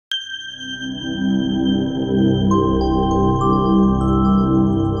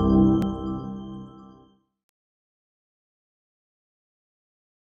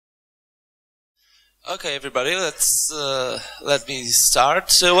Okay, everybody, let me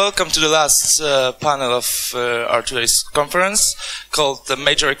start. Welcome to the last panel of our today's conference, called the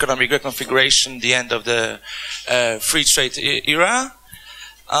Major Economic Reconfiguration: The End of the Free Trade Era.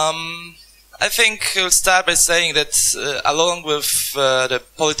 I think we'll start by saying that along with the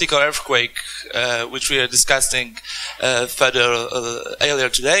political earthquake, which we are discussing further earlier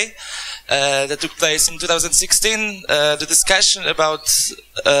today, that took place in 2016, the discussion about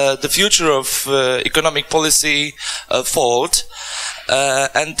the future of economic policy followed.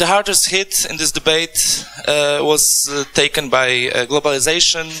 And the hardest hit in this debate was taken by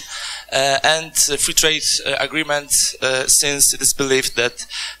globalization and free trade agreements, since it is believed that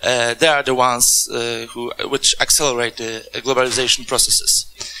they are the ones which accelerate the globalization processes.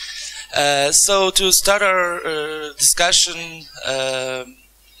 So to start our discussion,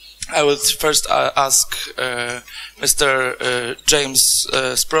 I would first ask Mr. James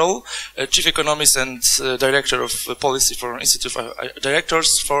Sproule, Chief Economist and Director of Policy for Institute of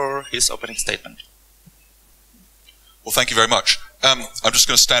Directors, for his opening statement. Well, thank you very much. I'm just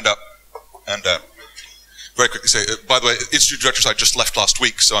going to stand up and very quickly say, by the way, Institute Directors I just left last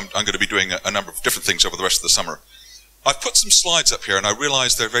week, so I'm going to be doing a number of different things over the rest of the summer. I've put some slides up here, and I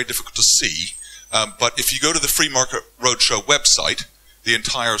realize they're very difficult to see, but if you go to the Free Market Roadshow website, the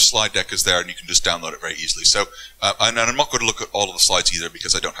entire slide deck is there, and you can just download it very easily. So, and I'm not going to look at all of the slides either,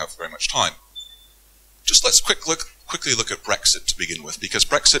 because I don't have very much time. Just let's quickly look at Brexit to begin with, because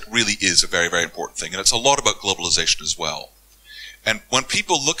Brexit really is a very, very important thing, and it's a lot about globalization as well. And when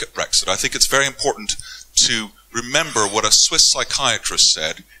people look at Brexit, I think it's very important to remember what a Swiss psychiatrist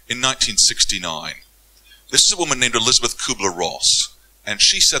said in 1969. This is a woman named Elizabeth Kubler-Ross, and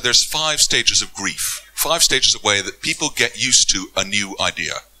she said there's 5 stages of grief, 5 stages of way that people get used to a new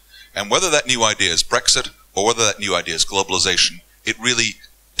idea. And whether that new idea is Brexit or whether that new idea is globalization, it really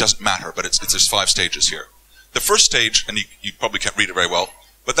doesn't matter, but there's 5 stages here. The first stage, and you probably can't read it very well,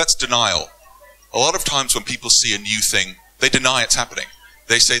 but that's denial. A lot of times when people see a new thing, they deny it's happening.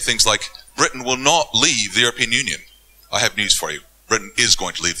 They say things like, Britain will not leave the European Union. I have news for you. Britain is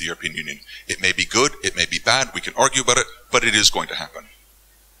going to leave the European Union. It may be good, it may be bad, we can argue about it, but it is going to happen.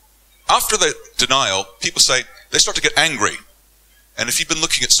 After the denial, people say, they start to get angry. And if you've been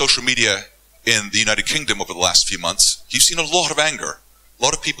looking at social media in the United Kingdom over the last few months, you've seen a lot of anger. A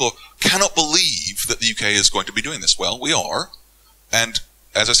lot of people cannot believe that the UK is going to be doing this. Well, we are. And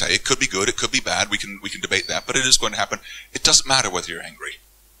as I say, it could be good, it could be bad, we can debate that, but it is going to happen. It doesn't matter whether you're angry.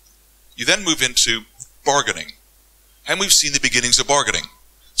 You then move into bargaining. And we've seen the beginnings of bargaining.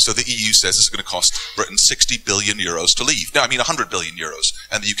 So the EU says it's going to cost Britain 60 billion euros to leave. No, I mean 100 billion euros.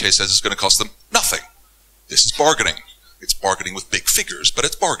 And the UK says it's going to cost them nothing. This is bargaining. It's bargaining with big figures, but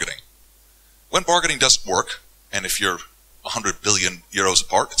it's bargaining. When bargaining doesn't work, and if you're 100 billion euros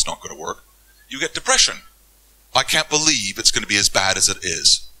apart, it's not going to work, you get depression. I can't believe it's going to be as bad as it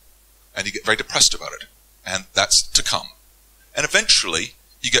is. And you get very depressed about it. And that's to come. And eventually,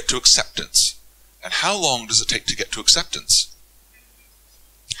 you get to acceptance. And how long does it take to get to acceptance?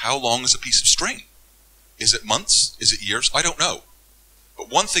 How long is a piece of string? Is it months? Is it years? I don't know.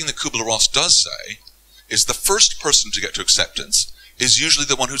 But one thing that Kubler-Ross does say is the first person to get to acceptance is usually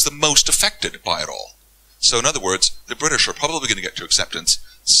the one who's the most affected by it all. So in other words, the British are probably going to get to acceptance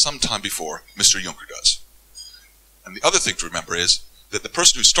sometime before Mr. Juncker does. And the other thing to remember is that the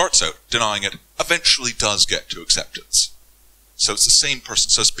person who starts out denying it eventually does get to acceptance. So it's the same person.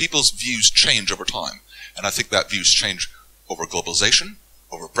 So people's views change over time. And I think that views change over globalization,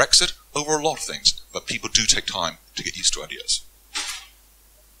 over Brexit, over a lot of things. But people do take time to get used to ideas.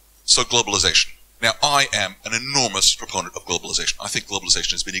 So globalization. Now, I am an enormous proponent of globalization. I think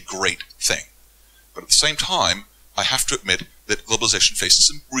globalization has been a great thing. But at the same time, I have to admit that globalization faces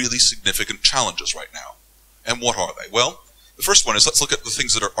some really significant challenges right now. And what are they? Well, the first one is, let's look at the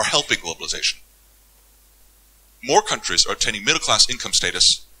things that are helping globalization. More countries are attaining middle-class income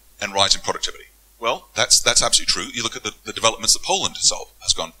status and rising productivity. Well, that's absolutely true. You look at the developments that Poland itself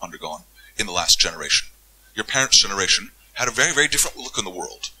has undergone in the last generation. Your parents' generation had a very, very different look in the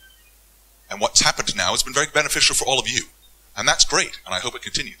world. And what's happened now has been very beneficial for all of you. And that's great, and I hope it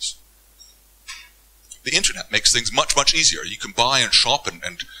continues. The internet makes things much, much easier. You can buy and shop and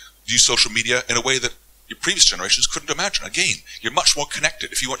use social media in a way that your previous generations couldn't imagine. Again, you're much more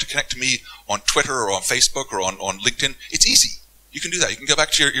connected. If you want to connect to me on Twitter or on Facebook or on LinkedIn, it's easy. You can do that. You can go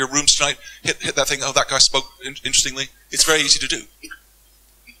back to your rooms tonight, hit that thing, oh, that guy spoke interestingly. It's very easy to do.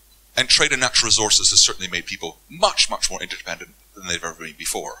 And trade in natural resources has certainly made people much, much more interdependent than they've ever been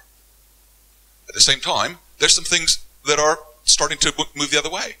before. At the same time, there's some things that are starting to move the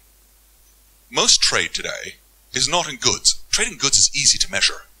other way. Most trade today is not in goods. Trade in goods is easy to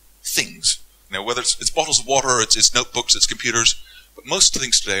measure. Things. Now, whether it's bottles of water, it's notebooks, it's computers, but most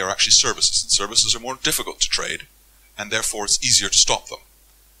things today are actually services, and services are more difficult to trade, and therefore it's easier to stop them.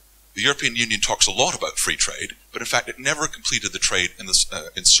 The European Union talks a lot about free trade, but in fact it never completed the trade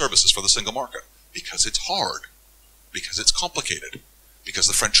in services for the single market, because it's hard, because it's complicated, because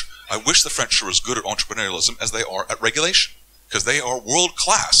the French, I wish the French were as good at entrepreneurialism as they are at regulation, because they are world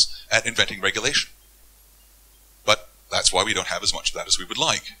class at inventing regulation. But that's why we don't have as much of that as we would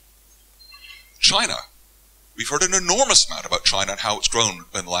like. China. We've heard an enormous amount about China and how it's grown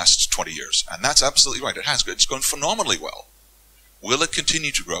in the last 20 years. And that's absolutely right. It has. It's grown phenomenally well. Will it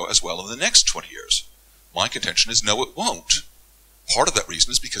continue to grow as well in the next 20 years? My contention is no, it won't. Part of that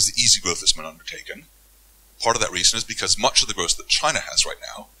reason is because the easy growth has been undertaken. Part of that reason is because much of the growth that China has right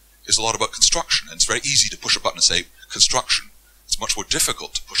now is a lot about construction. And it's very easy to push a button and say, construction. It's much more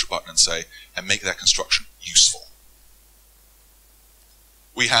difficult to push a button and say, and make that construction useful.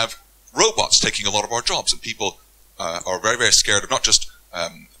 We have robots taking a lot of our jobs, and people are very, very scared of not just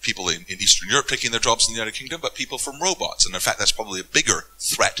people in Eastern Europe taking their jobs in the United Kingdom, but people from robots. And in fact, that's probably a bigger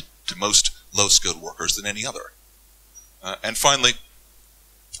threat to most low-skilled workers than any other. And finally,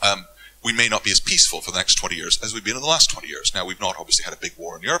 we may not be as peaceful for the next 20 years as we've been in the last 20 years. Now, we've not obviously had a big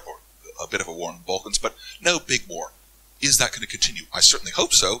war in Europe, or a bit of a war in the Balkans, but no big war. Is that going to continue? I certainly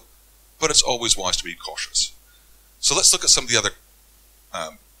hope so, but it's always wise to be cautious. So let's look at some of the other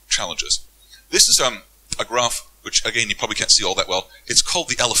challenges. This is a graph which, again, you probably can't see all that well. It's called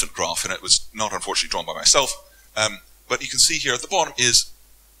the elephant graph, and it was not unfortunately drawn by myself. But you can see here at the bottom is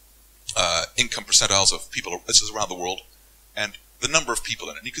income percentiles of people. This is around the world, and the number of people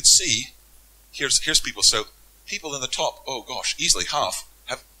in it. And you can see here's people. So people in the top, oh gosh, easily half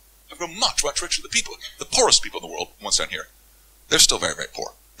have grown much, much richer. The poorest people in the world, ones down here, they're still very, very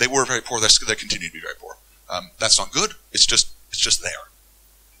poor. They were very poor. They continue to be very poor. That's not good. It's just there.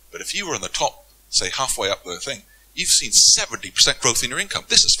 But if you were in the top, say halfway up the thing, you've seen 70% growth in your income.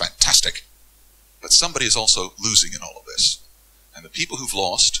 This is fantastic. But somebody is also losing in all of this. And the people who've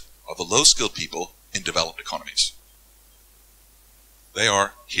lost are the low-skilled people in developed economies. They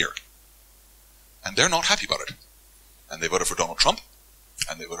are here. And they're not happy about it. And they voted for Donald Trump,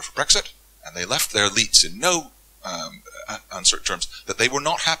 and they voted for Brexit, and they left their elites in no uncertain terms that they were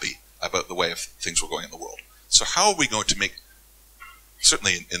not happy about the way things were going in the world. So how are we going to make,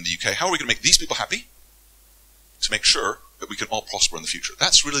 certainly in the UK, how are we going to make these people happy to make sure that we can all prosper in the future?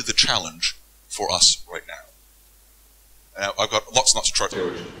 That's really the challenge for us right now. Now, I've got lots and lots of charts here,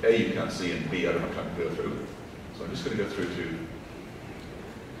 which A, you can't see, and B, I don't have time to go through. So I'm just going to go through to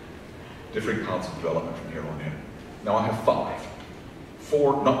different paths of development from here on in. Now, I have 5.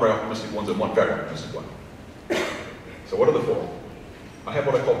 4 not very optimistic ones and 1 very optimistic one. So what are the 4? I have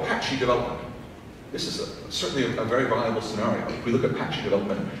what I call patchy development. This is certainly a very viable scenario. If we look at patchy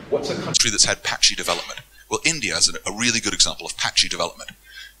development, what's a country that's had patchy development? Well, India is a really good example of patchy development.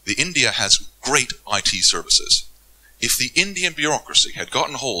 India has great IT services. If the Indian bureaucracy had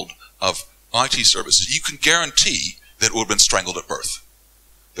gotten hold of IT services, you can guarantee that it would have been strangled at birth.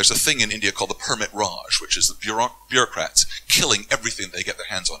 There's a thing in India called the Permit Raj, which is the bureaucrats killing everything they get their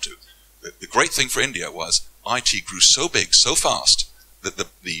hands onto. The great thing for India was IT grew so big, so fast, that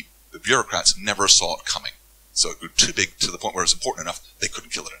the bureaucrats never saw it coming. So it grew too big to the point where it was important enough they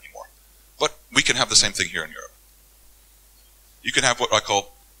couldn't kill it anymore. But we can have the same thing here in Europe. You can have what I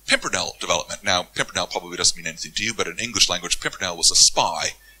call Pimpernel development. Now, Pimpernel probably doesn't mean anything to you, but in English language, Pimpernel was a spy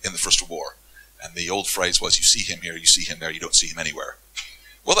in the First World War. And the old phrase was, you see him here, you see him there, you don't see him anywhere.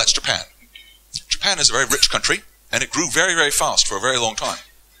 Well, that's Japan. Japan is a very rich country, and it grew very, very fast for a very long time.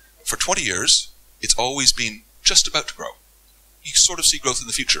 For 20 years, it's always been just about to grow. You sort of see growth in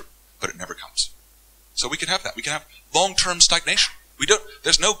the future, but it never comes. So we can have that. We can have long-term stagnation.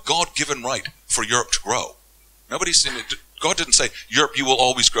 There's no God-given right for Europe to grow. God didn't say, Europe, you will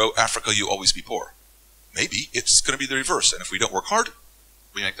always grow, Africa, you will always be poor. Maybe it's going to be the reverse, and if we don't work hard,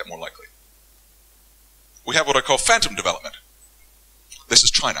 we make that more likely. We have what I call phantom development. This is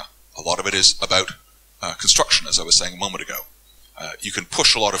China. A lot of it is about construction, as I was saying a moment ago. You can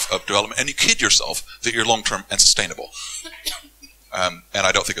push a lot of development, and you kid yourself that you're long-term and sustainable. And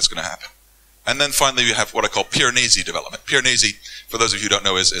I don't think it's going to happen. And then finally, you have what I call Piranesi development. Piranesi, for those of you who don't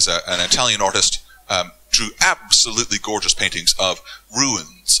know, is an Italian artist, drew absolutely gorgeous paintings of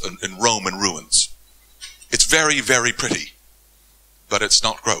ruins in Rome and ruins. It's very, very pretty, but it's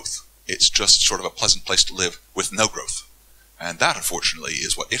not growth. It's just sort of a pleasant place to live with no growth. And that, unfortunately,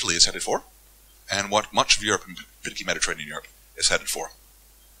 is what Italy is headed for, and what much of Europe, and particularly Mediterranean Europe, is headed for.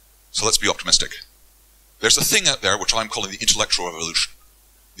 So let's be optimistic. There's a thing out there which I'm calling the intellectual revolution.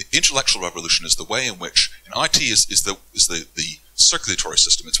 The intellectual revolution is the way in which, and IT is the circulatory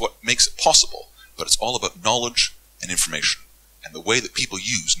system. It's what makes it possible, but it's all about knowledge and information, and the way that people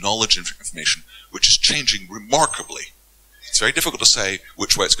use knowledge and information, which is changing remarkably. It's very difficult to say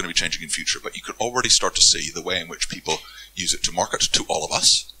which way it's going to be changing in future, but you can already start to see the way in which people use it to market to all of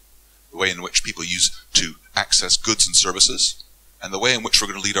us, the way in which people use to access goods and services, and the way in which we're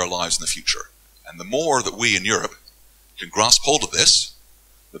going to lead our lives in the future. And the more that we in Europe can grasp hold of this,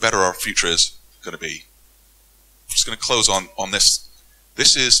 the better our future is going to be. I'm just going to close on this.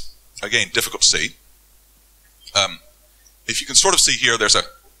 This is, again, difficult to see. If you can sort of see here, there's a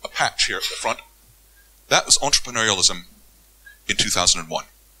patch here at the front. That was entrepreneurialism in 2001.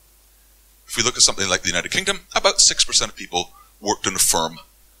 If we look at something like the United Kingdom, about 6% of people worked in a firm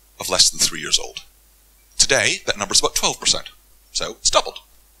of less than 3 years old. Today, that number is about 12%. So it's doubled.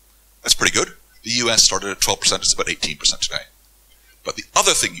 That's pretty good. The US started at 12%, it's about 18% today. But the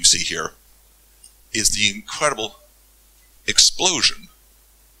other thing you see here is the incredible explosion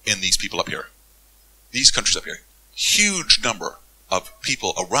in these people up here. These countries up here. Huge number of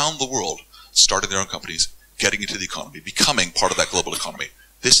people around the world starting their own companies, getting into the economy, becoming part of that global economy.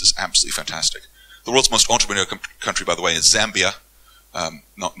 This is absolutely fantastic. The world's most entrepreneurial country, by the way, is Zambia.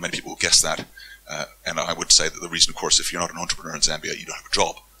 Not many people will guess that. And I would say that the reason, of course, if you're not an entrepreneur in Zambia, you don't have a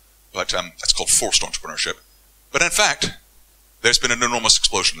job. But that's called forced entrepreneurship. But in fact, there's been an enormous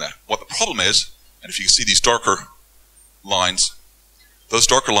explosion there. What the problem is, and if you can see these darker lines, those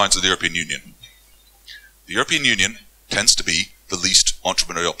darker lines are the European Union. The European Union tends to be the least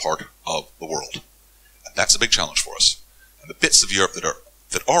entrepreneurial part of the world. And that's a big challenge for us. And the bits of Europe that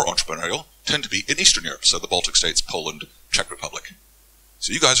are entrepreneurial tend to be in Eastern Europe, so the Baltic states, Poland, Czech Republic.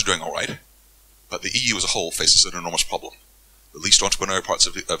 So you guys are doing all right, but the EU as a whole faces an enormous problem. The least entrepreneurial parts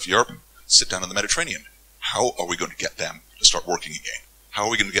of Europe sit down in the Mediterranean. How are we going to get them to start working again? How are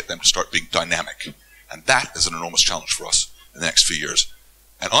we going to get them to start being dynamic? And that is an enormous challenge for us in the next few years.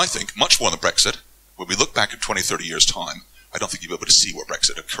 And I think, much more than Brexit, when we look back in 20, 30 years' time, I don't think you'll be able to see where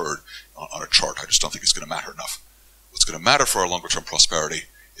Brexit occurred on a chart. I just don't think it's going to matter enough. What's going to matter for our longer-term prosperity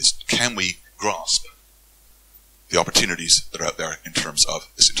is, can we grasp the opportunities that are out there in terms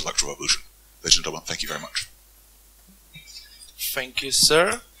of this intellectual revolution? Ladies and gentlemen, thank you very much. Thank you,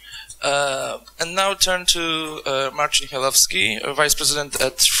 sir. And now turn to Marcin Chmielowski, Vice President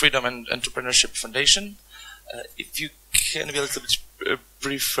at Freedom and Entrepreneurship Foundation. If you can be a little bit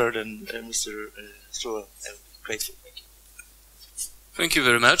briefer than Mr. Sproule, I would be grateful. Thank you. Thank you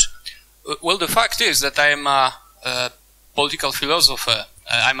very much. Well, the fact is that I am a political philosopher.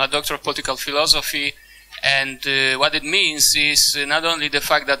 I'm a doctor of political philosophy, and what it means is not only the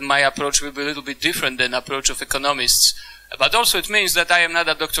fact that my approach will be a little bit different than the approach of economists, but also it means that I am not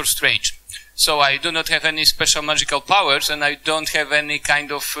a Dr. Strange. So I do not have any special magical powers, and I don't have any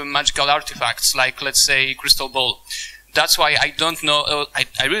kind of magical artifacts, like, let's say, crystal ball. That's why I don't know,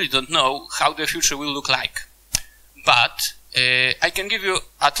 I really don't know how the future will look like. But I can give you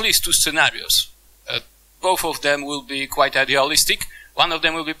at least two scenarios. Both of them will be quite idealistic. One of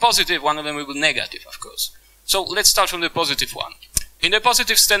them will be positive, one of them will be negative, of course. So let's start from the positive one. In the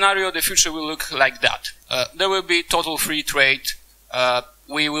positive scenario, the future will look like that. There will be total free trade.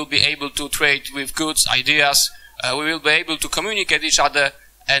 We will be able to trade with goods, ideas. We will be able to communicate each other,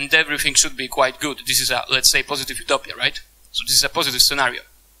 and everything should be quite good. This is a, let's say, positive utopia, right? So this is a positive scenario.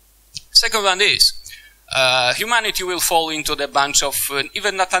 Second one is, humanity will fall into the bunch of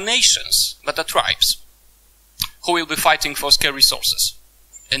even not a nations, but a tribes, who will be fighting for scarce resources.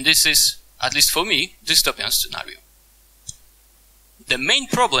 And this is, at least for me, dystopian scenario. The main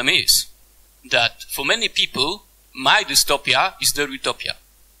problem is that for many people, my dystopia is their utopia.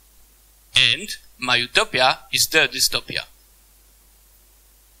 And my utopia is their dystopia.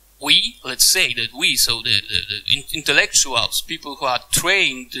 We, let's say that we, so the intellectuals, people who are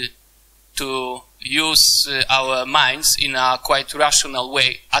trained to use our minds in a quite rational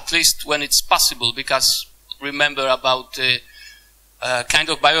way, at least when it's possible, because remember about kind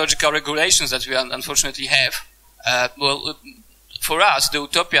of biological regulations that we unfortunately have. Well, for us, the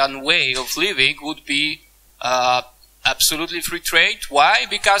utopian way of living would be absolutely free trade. Why?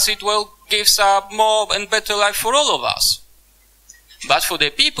 Because it will give a more and better life for all of us. But for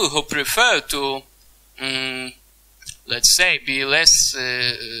the people who prefer to, let's say, be less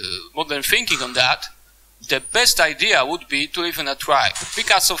modern thinking on that, the best idea would be to live in a tribe,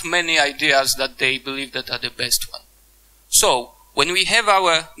 because of many ideas that they believe that are the best one. So, when we have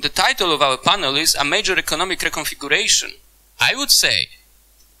the title of our panel is A Major Economic Reconfiguration, I would say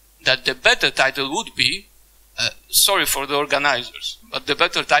that the better title would be, sorry for the organizers, but the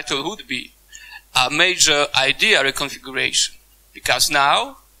better title would be A Major Idea Reconfiguration. Because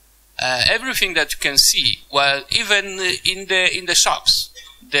now, everything that you can see, well, even in the shops,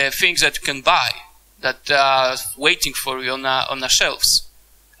 the things that you can buy that are waiting for you on the shelves,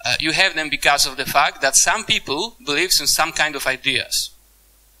 you have them because of the fact that some people believe in some kind of ideas.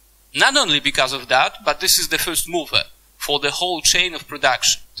 Not only because of that, but this is the first mover for the whole chain of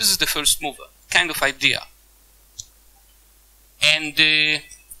production. This is the first mover, kind of idea. And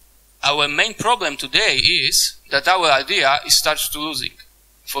our main problem today is that our idea starts to losing.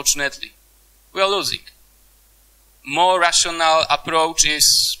 Fortunately, we are losing. More rational approach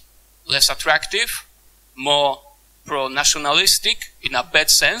is less attractive, more pro-nationalistic in a bad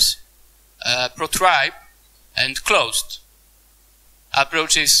sense, pro-tribe, and closed.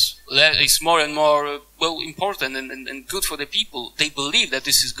 Approach is more and more important and good for the people. They believe that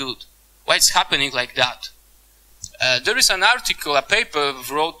this is good. Why it's happening like that? There is an article, a paper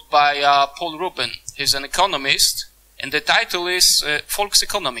wrote by Paul Rubin. He's an economist, and the title is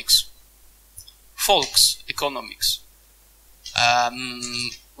Volkseconomics. Volkseconomics.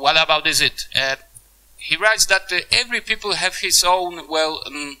 What about is it? He writes that every people have his own,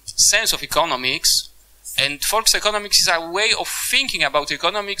 sense of economics, and Volkseconomics is a way of thinking about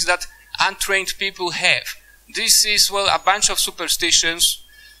economics that untrained people have. This is, a bunch of superstitions,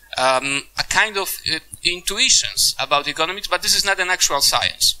 a kind of intuitions about economics, but this is not an actual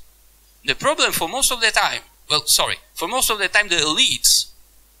science. The problem for most of the time, for most of the time the elites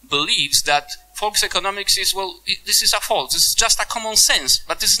believes that Volkseconomics is, this is a false, this is just a common sense,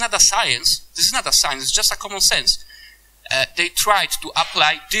 but this is not a science. This is not a science, it's just a common sense. They tried to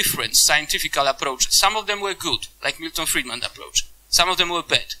apply different scientific approaches. Some of them were good, like Milton Friedman's approach. Some of them were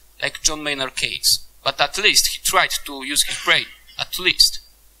bad, like John Maynard Keynes. But at least he tried to use his brain, at least.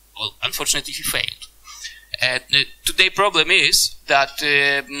 Well, unfortunately he failed. Today's problem is that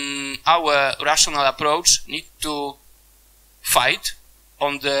our rational approach needs to fight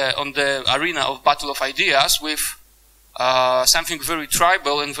on the arena of battle of ideas with something very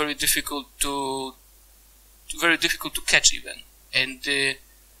tribal and very difficult to catch even. And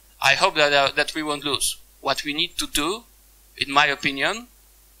I hope that we won't lose. What we need to do, in my opinion,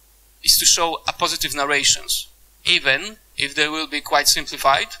 is to show a positive narrations, even if they will be quite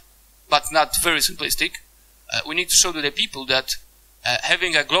simplified, but not very simplistic. We need to show to the people that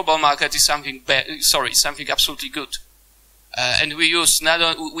having a global market is something something absolutely good. And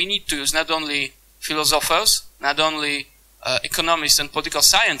we need to use not only philosophers, not only economists and political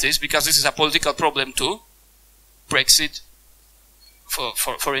scientists, because this is a political problem too, Brexit,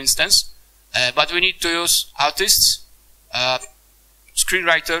 for instance, but we need to use artists,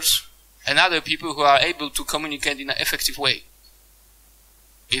 screenwriters, and other people who are able to communicate in an effective way.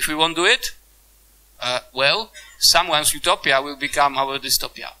 If we won't do it, someone's utopia will become our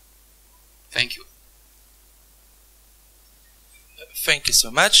dystopia. Thank you. Thank you so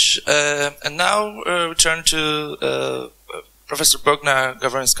much. And now we turn to Professor Bogna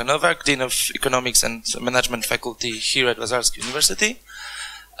Gawrońska-Nowak, Dean of Economics and Management Faculty here at Lazarski University,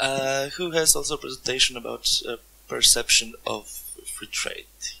 who has also a presentation about perception of free trade.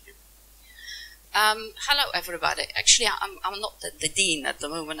 Hello, everybody. Actually, I'm not the dean at the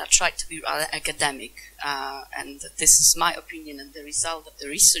moment. I try to be rather academic, and this is my opinion and the result of the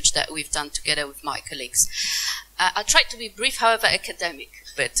research that we've done together with my colleagues. I'll try to be brief, however academic,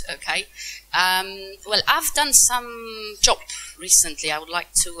 but okay. I've done some job recently. I would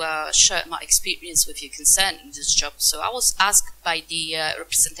like to share my experience with you concerning this job. So I was asked by the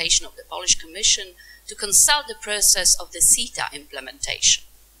representation of the Polish Commission to consult the process of the CETA implementation.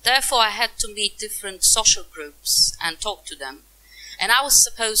 Therefore, I had to meet different social groups and talk to them. And I was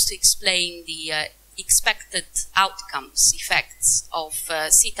supposed to explain the expected outcomes, effects of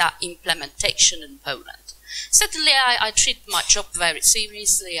CETA implementation in Poland. Certainly, I treat my job very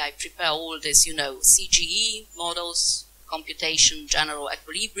seriously. I prepare all this, CGE models, computation, general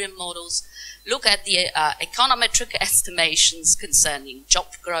equilibrium models, look at the econometric estimations concerning job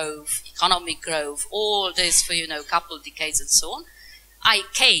growth, economic growth, all this for, a couple of decades and so on. I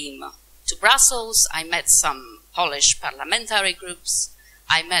came to Brussels, I met some Polish parliamentary groups,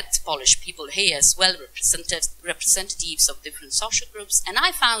 I met Polish people here as well, representatives of different social groups, and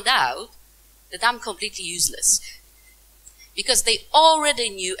I found out that I'm completely useless because they already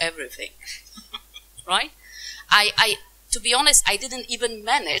knew everything, right? To be honest, I didn't even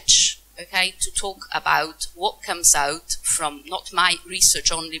manage, to talk about what comes out from not my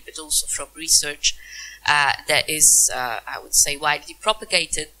research only, but also from research that is, I would say, widely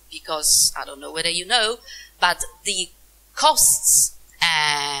propagated, because I don't know whether you know, but the costs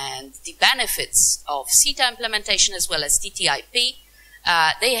and the benefits of CETA implementation as well as TTIP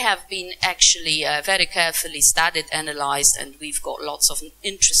They have been actually very carefully studied, analyzed, and we've got lots of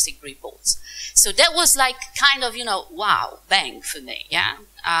interesting reports. So that was like kind of, you know, wow, bang for me, yeah?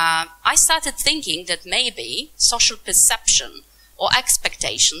 I started thinking that maybe social perception or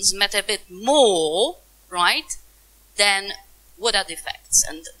expectations matter a bit more, right, than what are the facts.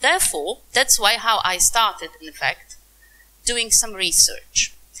 And therefore, that's why how I started, in fact, doing some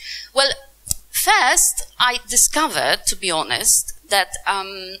research. Well, first, I discovered, to be honest, that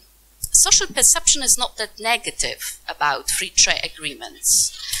social perception is not that negative about free trade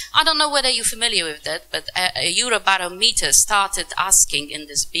agreements. I don't know whether you're familiar with that, but a Eurobarometer started asking in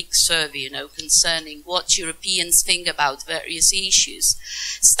this big survey, you know, concerning what Europeans think about various issues.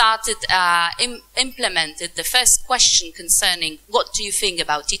 Started, implemented the first question concerning what do you think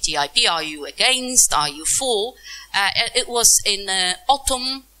about TTIP? Are you against? Are you for? It was in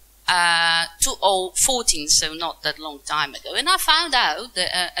autumn 2014, so not that long time ago. And I found out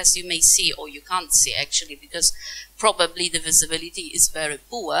that, as you may see, or you can't see actually, because probably the visibility is very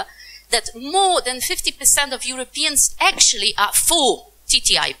poor, that more than 50% of Europeans actually are for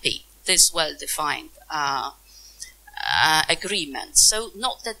TTIP, this well-defined agreement. So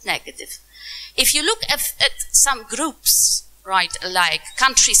not that negative. If you look at some groups, right, like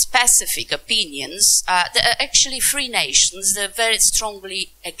country-specific opinions, there are actually three nations that are very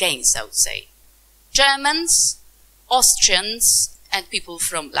strongly against, I would say. Germans, Austrians, and people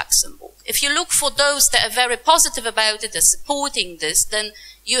from Luxembourg. If you look for those that are very positive about it, are supporting this, then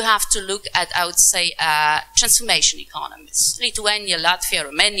you have to look at, I would say, transformation economies. Lithuania, Latvia,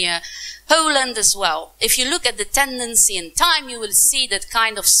 Romania, Poland as well. If you look at the tendency in time, you will see that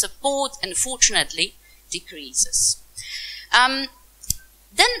kind of support, unfortunately, decreases. Then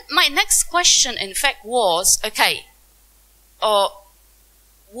my next question, in fact, was, okay,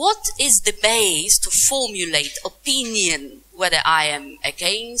 what is the base to formulate opinion, whether I am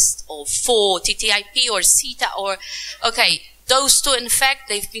against or for TTIP or CETA or, okay, those two, in fact,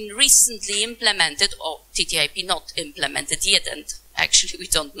 they've been recently implemented, or TTIP not implemented yet, and actually we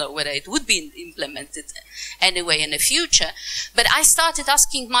don't know whether it would be implemented anyway in the future. But I started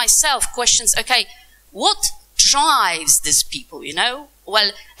asking myself questions, okay, what drives these people, you know?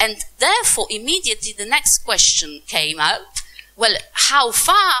 Well, and therefore immediately the next question came out, well, how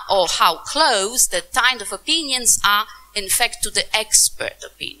far or how close the kind of opinions are, in fact, to the expert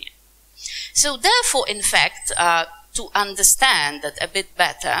opinion. So therefore, in fact, to understand that a bit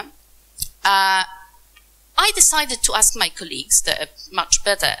better, I decided to ask my colleagues that are much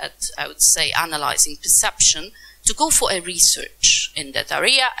better at, I would say, analyzing perception, to go for a research in that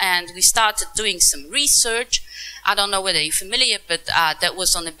area, and we started doing some research. I don't know whether you're familiar, but that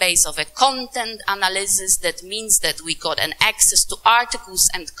was on the base of a content analysis. That means that we got an access to articles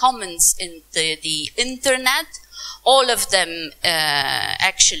and comments in the internet, all of them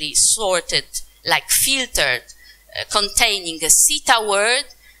actually sorted, like filtered, containing a CETA word,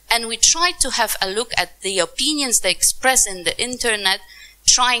 and we tried to have a look at the opinions they express in the internet,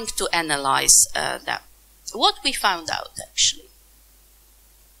 trying to analyze them. What we found out, actually.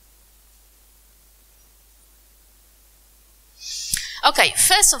 Okay,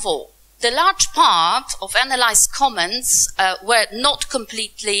 first of all, the large part of analyzed comments were not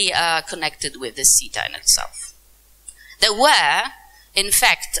completely connected with the CETA in itself. They were, in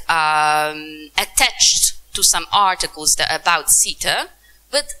fact, attached to some articles that are about CETA,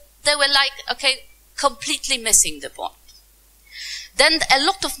 but they were like, okay, completely missing the point. Then a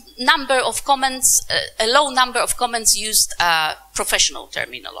number of comments, a low number of comments used professional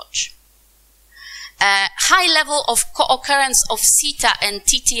terminology. High level of co-occurrence of CETA and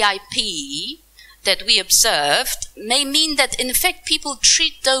TTIP that we observed may mean that, in fact, people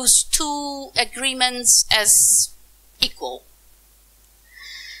treat those two agreements as equal.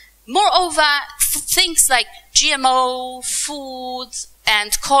 Moreover, things like GMO, food,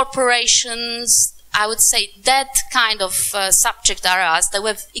 and corporations, I would say that kind of subject areas that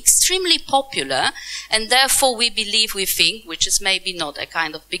were extremely popular, and therefore we think, which is maybe not a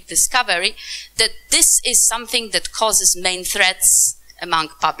kind of big discovery, that this is something that causes main threats among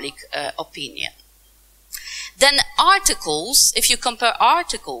public opinion. Then articles, if you compare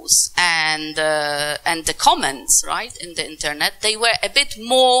articles and the comments, right, in the internet, they were a bit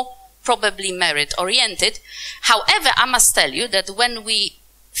more probably merit-oriented. However, I must tell you that when we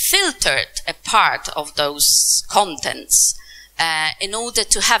filtered a part of those contents in order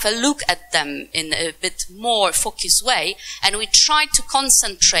to have a look at them in a bit more focused way, and we tried to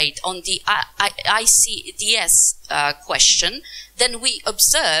concentrate on the ICDS question, then we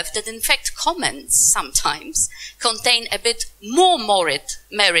observed that, in fact, comments sometimes contain a bit more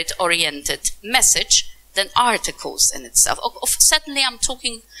merit-oriented message than articles in itself. Certainly I'm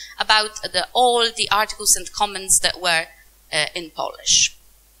talking about all the articles and comments that were in Polish.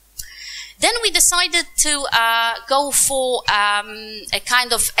 Then we decided to go for a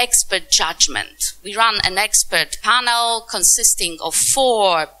kind of expert judgment. We ran an expert panel consisting of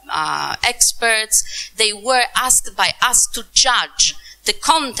 4 experts. They were asked by us to judge the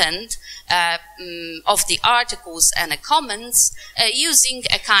content of the articles and the comments using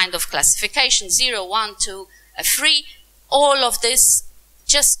a kind of classification, 0, 1, 2, 3. All of this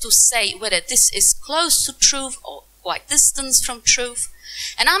just to say whether this is close to truth or quite distant from truth.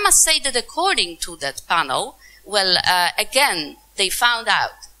 And I must say that according to that panel, well, again, they found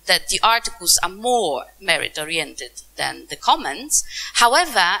out that the articles are more merit-oriented than the comments.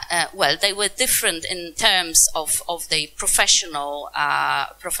 However, well, they were different in terms of the professional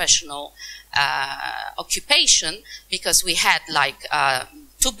occupation, because we had like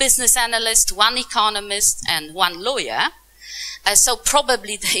 2 business analysts, 1 economist, and 1 lawyer. So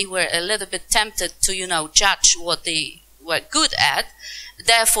probably they were a little bit tempted to, you know, judge what they were good at.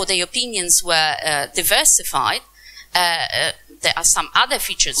 Therefore, the opinions were diversified. There are some other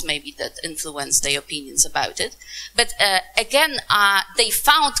features maybe that influence their opinions about it. But again, they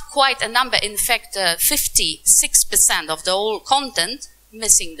found quite a number, in fact, 56% of the whole content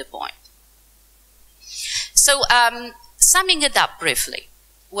missing the point. So, summing it up briefly,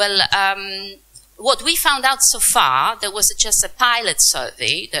 well, what we found out so far, there was just a pilot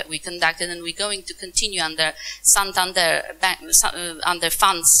survey that we conducted, and we're going to continue under Santander Bank, under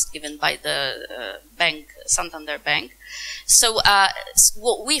funds given by the bank, Santander Bank. So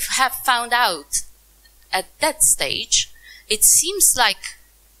what we have found out at that stage, it seems like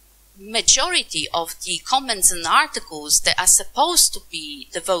majority of the comments and articles that are supposed to be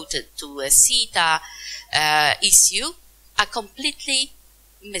devoted to a CETA issue are completely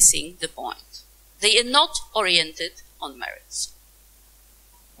missing the point. They are not oriented on merits.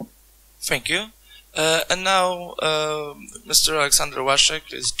 Thank you. And now, Mr. Aleksander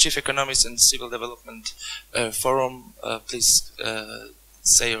Łaszek is Chief Economist in Civil Development Forum. Please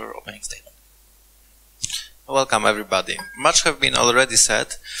say your opening statement. Welcome, everybody. Much have been already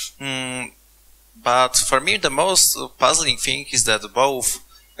said, but for me the most puzzling thing is that both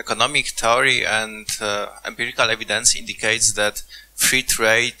economic theory and empirical evidence indicates that free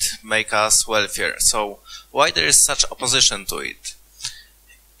trade make us wealthier. So why there is such opposition to it?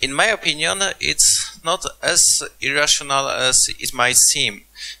 In my opinion, it's not as irrational as it might seem,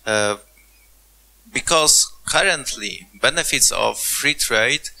 because currently benefits of free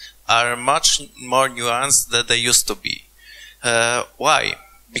trade are much more nuanced than they used to be. Why?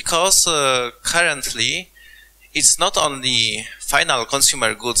 Because currently it's not only final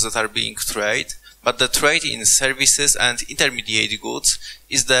consumer goods that are being traded, but the trade in services and intermediate goods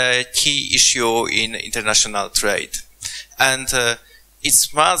is the key issue in international trade. And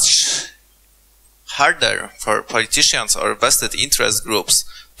it's much harder for politicians or vested interest groups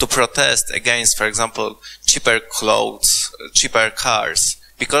to protest against, for example, cheaper clothes, cheaper cars,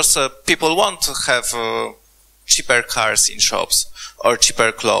 because people want to have cheaper cars in shops or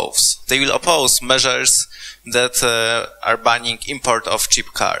cheaper clothes. They will oppose measures that are banning import of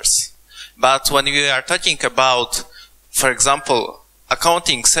cheap cars. But when we are talking about, for example,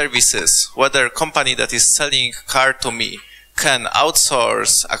 accounting services, whether a company that is selling car to me can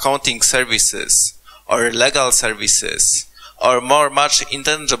outsource accounting services or legal services or much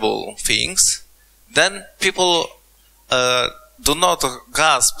intangible things, then people do not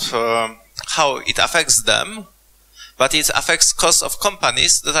grasp how it affects them, but it affects costs of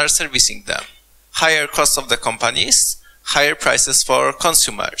companies that are servicing them. Higher costs of the companies, higher prices for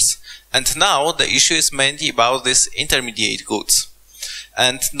consumers. And now the issue is mainly about these intermediate goods.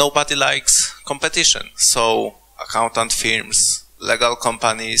 And nobody likes competition. So accountant firms, legal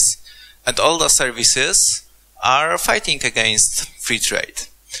companies, and all the services are fighting against free trade.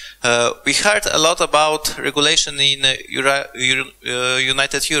 We heard a lot about regulation in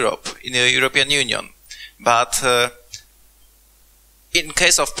United Europe, in the European Union. But in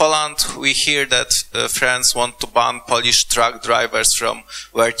case of Poland, we hear that France want to ban Polish truck drivers from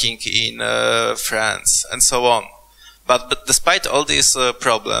working in France, and so on. But despite all these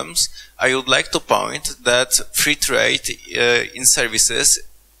problems, I would like to point that free trade in services,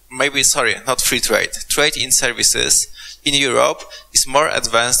 trade in services in Europe is more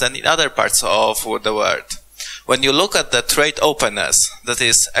advanced than in other parts of the world. When you look at the trade openness, that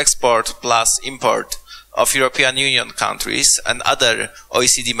is export plus import, of European Union countries and other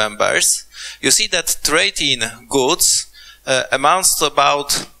OECD members, you see that trade in goods amounts to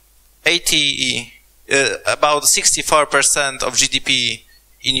about 64% of GDP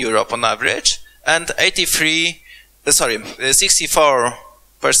in Europe on average, and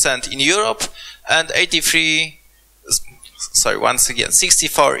 64% in Europe, and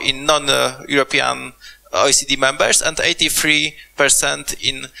 64 in non-European OECD members, and 83%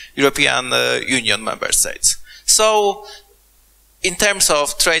 in European Union member states. So, in terms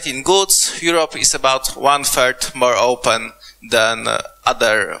of trade in goods, Europe is about 1/3 more open than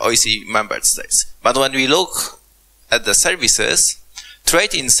other OECD member states. But when we look at the services,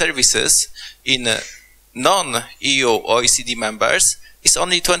 trade in services in non-EU OECD members is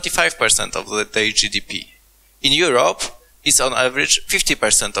only 25% of their GDP. In Europe, it's on average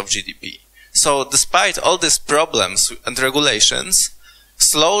 50% of GDP. So despite all these problems and regulations,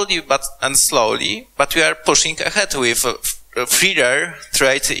 slowly, but we are pushing ahead with freer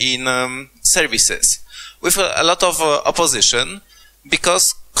trade in services, with a lot of opposition,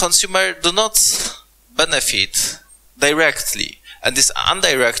 because consumers do not benefit directly, and these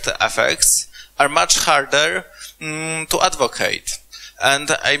indirect effects are much harder to advocate.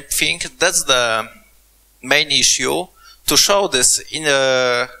 And I think that's the main issue, to show this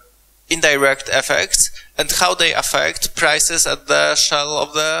indirect effects and how they affect prices at the shelf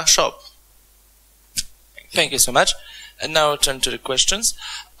of the shop. Thank you so much. And now turn to the questions.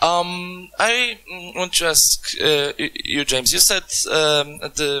 I want to ask you, James. You said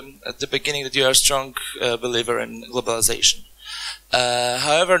at the beginning that you are a strong believer in globalization.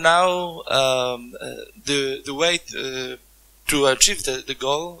 However, now the way to achieve the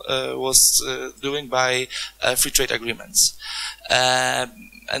goal was doing by free trade agreements.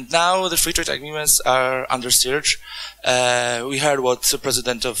 And now the free trade agreements are under siege. We heard what the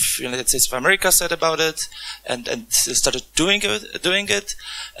President of the United States of America said about it, and started doing it.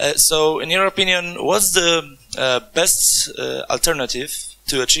 So, in your opinion, what's the best alternative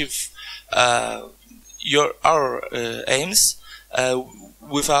to achieve our aims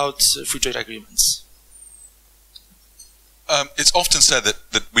without free trade agreements? It's often said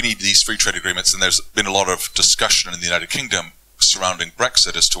that we need these free trade agreements, and there's been a lot of discussion in the United Kingdom surrounding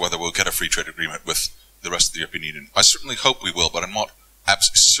Brexit as to whether we'll get a free trade agreement with the rest of the European Union. I certainly hope we will, but I'm not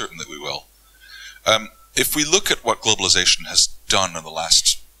absolutely certain that we will. If we look at what globalization has done in the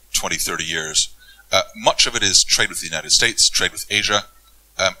last 20, 30 years, much of it is trade with the United States, trade with Asia,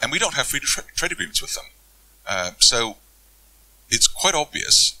 and we don't have free trade agreements with them. So it's quite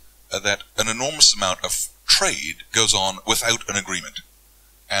obvious that an enormous amount of trade goes on without an agreement,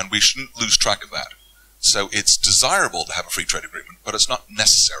 and we shouldn't lose track of that. So it's desirable to have a free trade agreement, but it's not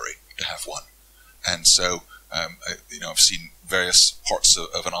necessary to have one. And so, I've seen various parts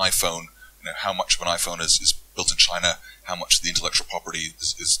of an iPhone, how much of an iPhone is built in China, how much of the intellectual property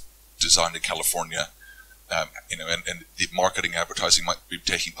is designed in California, and the marketing advertising might be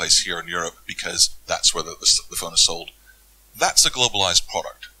taking place here in Europe because that's where the phone is sold. That's a globalized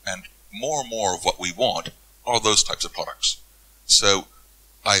product, and more and more of what we want are those types of products. So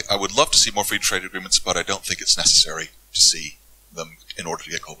I would love to see more free trade agreements, but I don't think it's necessary to see them in order to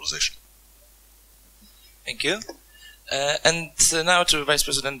get globalization. Thank you. And now to Vice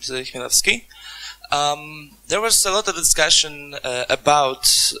President Chmielowski. There was a lot of discussion about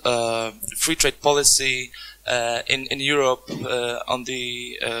free trade policy in Europe on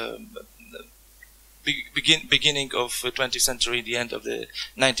the beginning of the 20th century, the end of the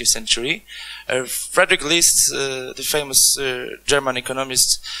 19th century. Friedrich List, the famous German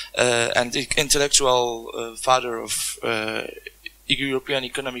economist and intellectual father of European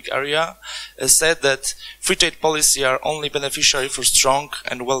Economic Area, said that free trade policy are only beneficiary for strong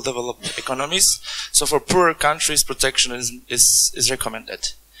and well-developed economies. So for poorer countries, protectionism is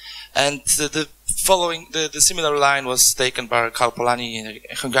recommended. And the similar line was taken by Karl Polanyi,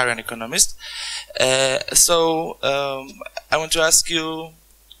 a Hungarian economist. So I want to ask you,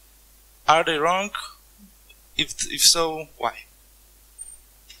 are they wrong? If so, why?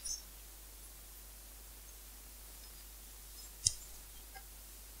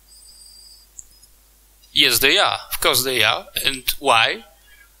 Yes, they are. Of course they are. And why?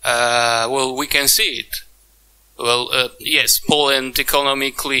 Well, we can see it. Well, yes, Poland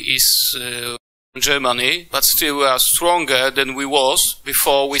economically is Germany, but still we are stronger than we was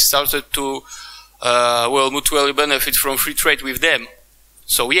before we started to, mutually benefit from free trade with them.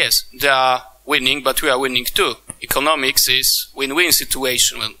 So yes, they are winning, but we are winning too. Economics is win-win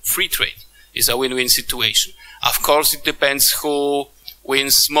situation, and free trade is a win-win situation. Of course, it depends who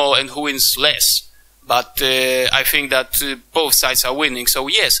wins more and who wins less. But I think that both sides are winning. So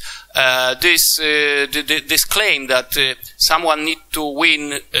yes, this claim that someone need to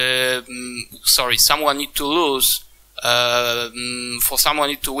win, someone need to lose for someone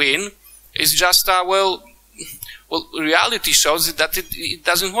need to win is just well, reality shows that it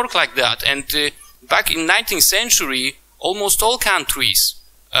doesn't work like that. And back in 19th century, almost all countries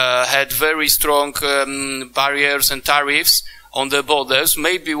had very strong barriers and tariffs on the borders.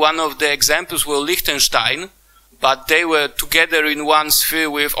 Maybe one of the examples were Liechtenstein, but they were together in one sphere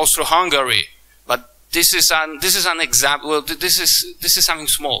with Austro-Hungary. But this is an example. Well, this is something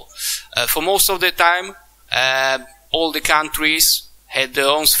small. For most of the time, all the countries had their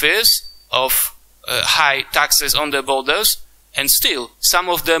own spheres of high taxes on the borders, and still some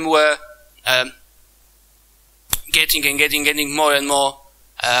of them were getting more and more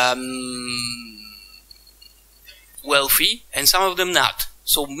wealthy, and some of them not.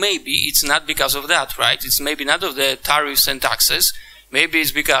 So maybe it's not because of that, right? It's maybe not of the tariffs and taxes. Maybe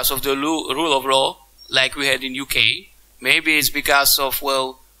it's because of the rule of law, like we had in UK. Maybe it's because of,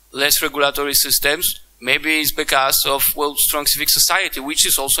 well, less regulatory systems. Maybe it's because of, well, strong civic society, which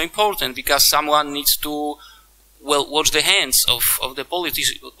is also important, because someone needs to, well, wash the hands of the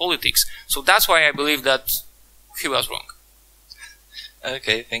politics. So that's why I believe that he was wrong.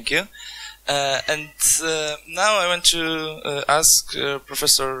 Okay, thank you. And now I want to ask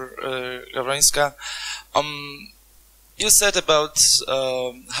Professor Gawrońska. You said about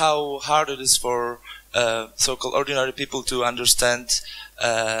how hard it is for so-called ordinary people to understand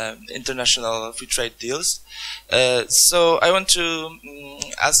international free trade deals. So I want to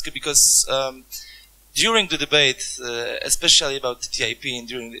ask you, because during the debate, especially about TTIP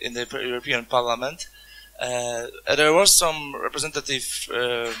in the European Parliament, there was some representative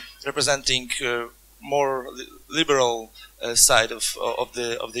representing more liberal side of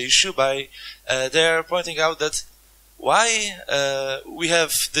the issue. By they're pointing out that why we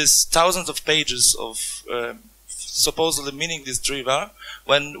have these thousands of pages of supposedly meaningless deriva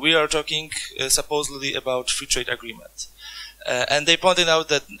when we are talking supposedly about free trade agreement. And they pointed out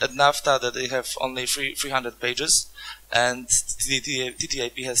that at NAFTA that they have only 300 pages, and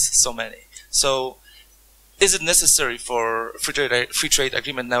TTIP has so many. So is it necessary for free trade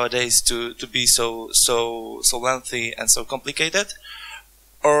agreement nowadays to be so lengthy and so complicated,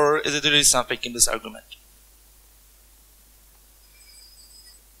 or is it really something in this argument?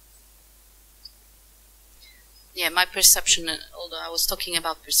 Yeah, my perception, although I was talking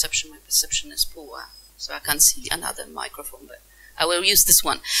about perception, my perception is poor, so I can't see another microphone, but I will use this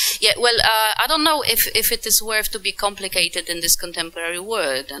one. Yeah, well, I don't know if it is worth to be complicated in this contemporary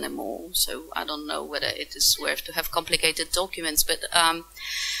world anymore, so I don't know whether it is worth to have complicated documents, but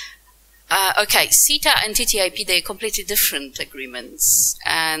okay, CETA and TTIP, they're completely different agreements,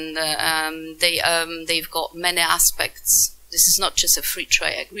 and they've got many aspects. This is not just a free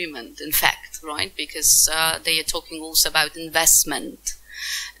trade agreement, in fact, right? Because they are talking also about investment.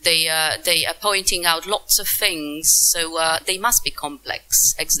 They are pointing out lots of things, so they must be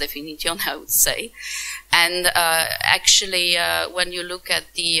complex, ex definition, I would say. And actually, when you look at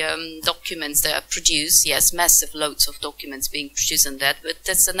the documents that are produced, yes, massive loads of documents being produced on that, but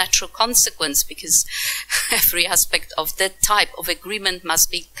that's a natural consequence, because every aspect of that type of agreement must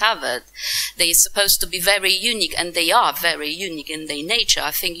be covered. They are supposed to be very unique, and they are very unique in their nature.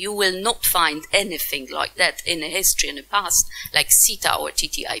 I think you will not find anything like that in the history in the past, like CETA or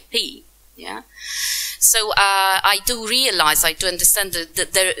TTIP. Yeah. So I do realize, I do understand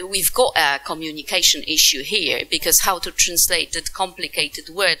that we've got a communication issue here, because how to translate that complicated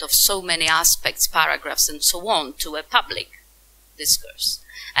word of so many aspects, paragraphs and so on, to a public discourse.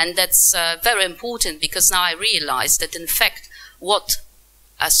 And that's very important, because now I realize that in fact what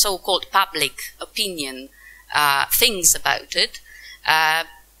a so-called public opinion thinks about it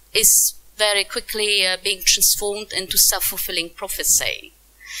is very quickly being transformed into self-fulfilling prophecy.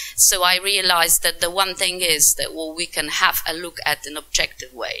 So I realized that the one thing is that, well, we can have a look at an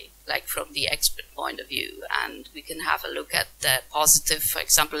objective way, like from the expert point of view, and we can have a look at the positive, for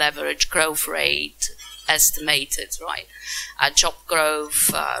example, average growth rate estimated, right, job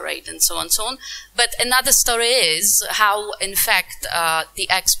growth rate, and so on and so on. But another story is how, in fact, the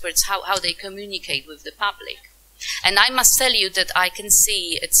experts, how they communicate with the public. And I must tell you that I can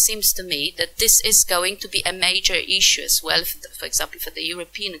see, it seems to me, that this is going to be a major issue as well, for example, for the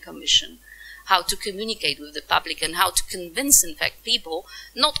European Commission, how to communicate with the public and how to convince, in fact, people,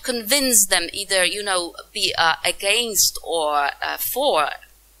 not convince them either, you know, be against or for,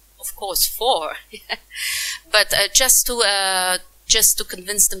 of course, for, but just to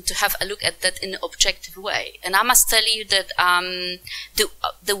convince them to have a look at that in an objective way. And I must tell you that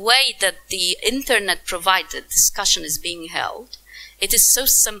the way that the internet provided discussion is being held, it is so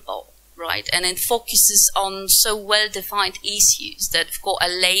simple, right? And it focuses on so well-defined issues that have got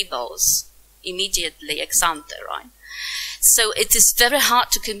labels immediately ex ante, right? So it is very hard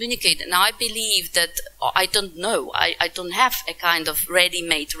to communicate, and I believe that, I don't know, I don't have a kind of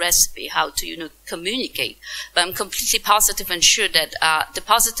ready-made recipe how to, communicate, but I'm completely positive and sure that the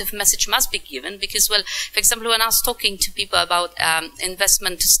positive message must be given, because, well, for example, when I was talking to people about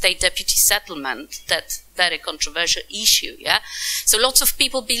investment to state deputy settlement, that very controversial issue, yeah? So lots of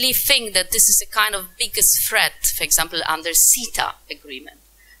people think that this is a kind of biggest threat, for example, under CETA agreement.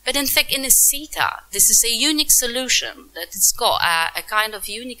 But in fact, in a CETA, this is a unique solution that it's got a kind of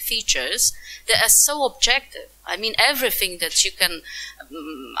unique features that are so objective. I mean, everything that you can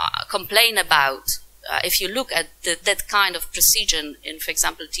complain about, if you look at that kind of procedure in, for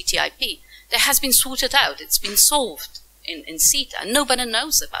example, TTIP, that has been sorted out. It's been solved in CETA. Nobody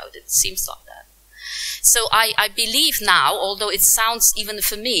knows about it. It seems like that. So I believe now, although it sounds, even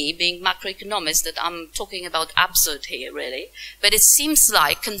for me, being macroeconomist, that I'm talking about absurd here, really, but it seems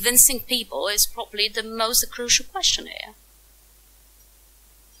like convincing people is probably the most crucial question here.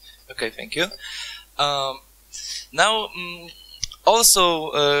 Okay, thank you. Now,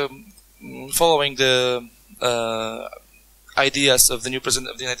 also following the ideas of the new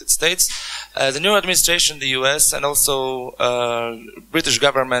president of the United States, the new administration in the U.S. and also British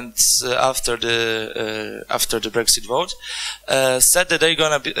government after the Brexit vote said that they're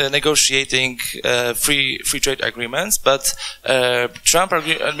going to be negotiating free trade agreements, but Trump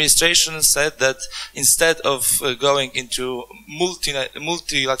administration said that instead of going into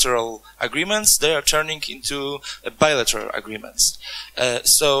multilateral agreements, they are turning into bilateral agreements.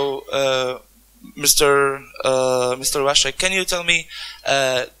 Mr. Łaszek, can you tell me,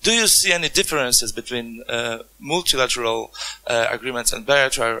 do you see any differences between multilateral agreements and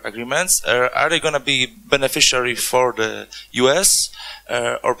bilateral agreements? Are they going to be beneficiary for the US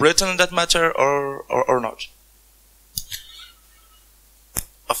or Britain in that matter, or not?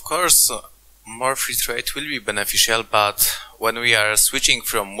 Of course, more free trade will be beneficial, but when we are switching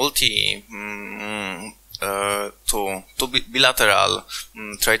from to bilateral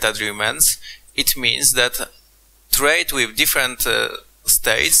trade agreements, it means that trade with different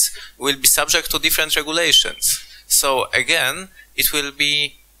states will be subject to different regulations. So again, it will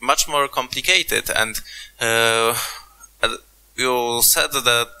be much more complicated. And you said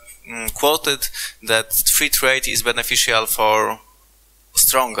that, quoted that free trade is beneficial for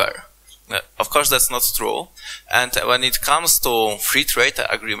stronger. Of course, that's not true. And when it comes to free trade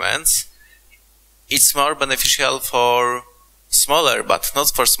agreements, it's more beneficial for smaller, but not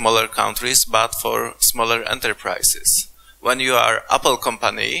for smaller countries, but for smaller enterprises. When you are Apple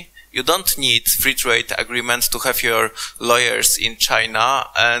company, you don't need free trade agreement to have your lawyers in China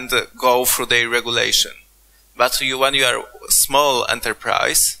and go through their regulation. But when you are a small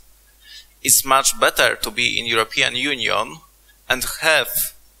enterprise, it's much better to be in European Union and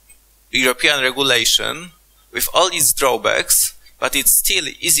have European regulation with all its drawbacks, but it's still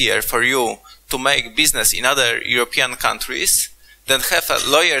easier for you to make business in other European countries than have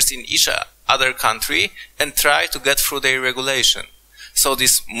lawyers in each other country and try to get through their regulation. So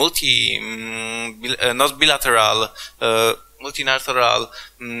these not bilateral, multilateral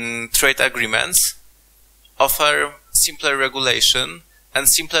trade agreements offer simpler regulation and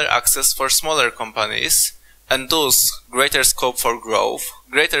simpler access for smaller companies, and thus greater scope for growth,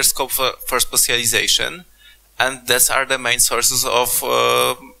 greater scope for specialization, and these are the main sources of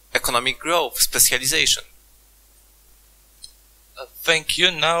economic growth, specialization. Thank you.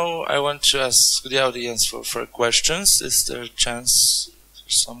 Now I want to ask the audience for questions. Is there a chance for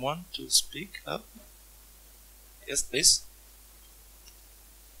someone to speak up? Yes, please.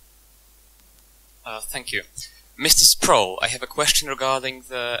 Thank you. Mr. Sproule, I have a question regarding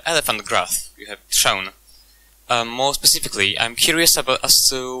the elephant graph you have shown. More specifically, I'm curious as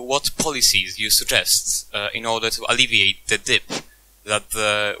to what policies you suggest in order to alleviate the dip that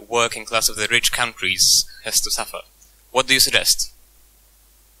the working class of the rich countries has to suffer. What do you suggest?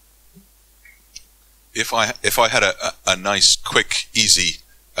 If I had a nice, quick, easy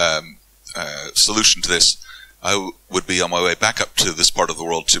solution to this, I would be on my way back up to this part of the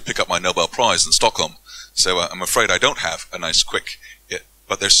world to pick up my Nobel Prize in Stockholm. So I'm afraid I don't have a nice, quick,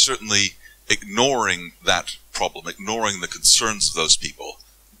 but there's certainly ignoring that problem, ignoring the concerns of those people,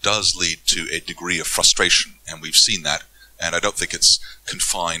 does lead to a degree of frustration, and we've seen that. And I don't think it's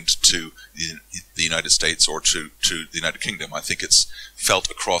confined to the United States or to the United Kingdom. I think it's felt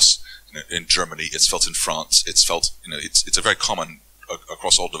across, in Germany, it's felt in France, it's felt, it's a very common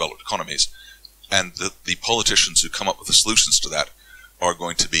across all developed economies. And the politicians who come up with the solutions to that are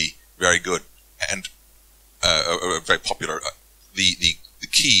going to be very good and very popular. The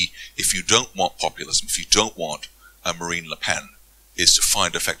key, if you don't want populism, if you don't want a Marine Le Pen, is to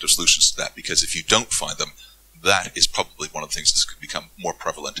find effective solutions to that. Because if you don't find them, that is probably one of the things that's going to become more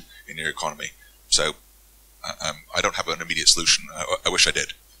prevalent in your economy. So I don't have an immediate solution. I wish I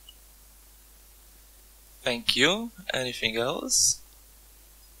did. Thank you. Anything else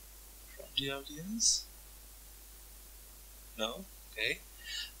from the audience? No? Okay.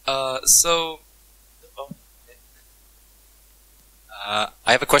 I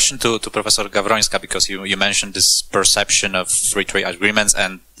have a question to Professor Gawrońska, because you mentioned this perception of free trade agreements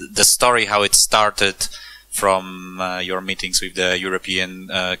and the story, how it started from your meetings with the European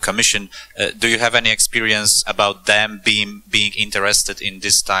Commission. Do you have any experience about them being interested in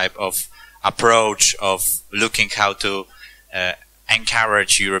this type of approach of looking how to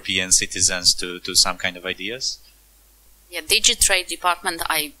encourage European citizens to some kind of ideas? Yeah, Digitrade department,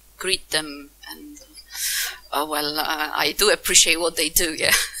 I greet them, and I do appreciate what they do.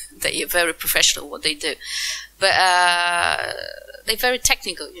 Yeah, they are very professional what they do, but they're very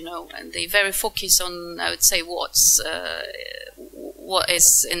technical, you know, and they very focus on, I would say, what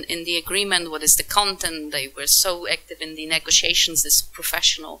is in the agreement, what is the content. They were so active in the negotiations, this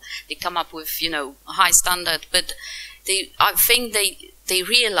professional. They come up with, you know, a high standard, but I think they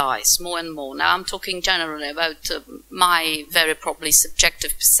realize more and more. Now I'm talking generally about my very probably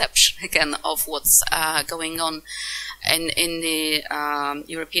subjective perception again of what's going on in the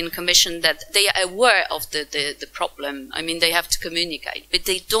European Commission, that they are aware of the problem. I mean, they have to communicate, but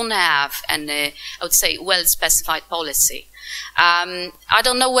they don't have an, I would say, well-specified policy. I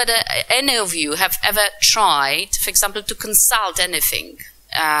don't know whether any of you have ever tried, for example, to consult anything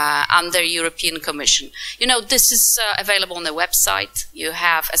under European Commission. You know, this is available on the website. You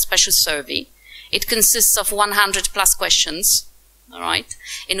have a special survey. It consists of 100 plus questions, all right,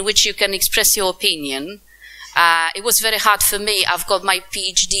 in which you can express your opinion. It was very hard for me. I've got my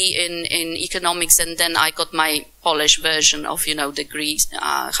PhD in economics, and then I got my Polish version of, you know, degree,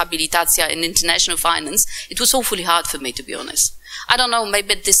 habilitacja in international finance. It was awfully hard for me, to be honest. I don't know,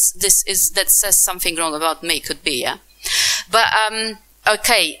 maybe that says something wrong about me, could be, yeah. But,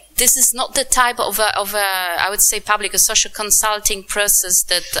 okay, this is not the type of I would say, public or social consulting process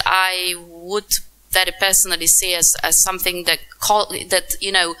that I would very personally see as something that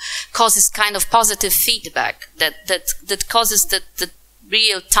you know, causes kind of positive feedback, that causes the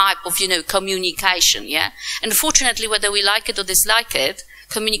real type of, you know, communication, yeah. And unfortunately, whether we like it or dislike it,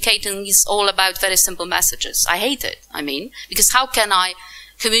 communicating is all about very simple messages. I hate it. I mean, because how can I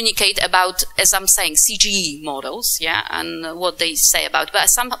communicate about, as I'm saying, CGE models, yeah, and what they say about,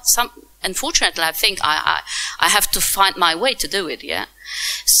 but unfortunately, I think I have to find my way to do it, yeah.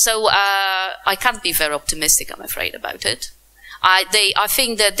 So I can't be very optimistic, I'm afraid, about it. I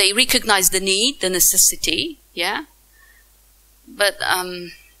think that they recognize the need, the necessity, yeah. But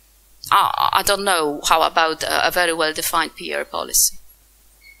I don't know how about a very well-defined PR policy.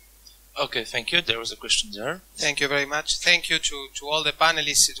 Okay, thank you. There was a question there. Thank you very much. Thank you to all the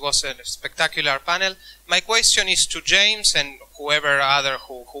panelists. It was a spectacular panel. My question is to James and whoever other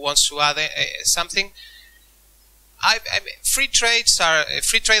who wants to add something. Free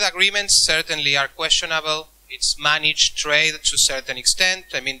trade agreements certainly are questionable. It's managed trade to a certain extent.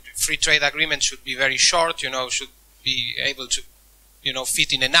 I mean, free trade agreements should be very short, you know, should be able to, you know,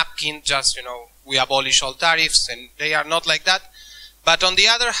 fit in a napkin, just, you know, we abolish all tariffs, and they are not like that. But on the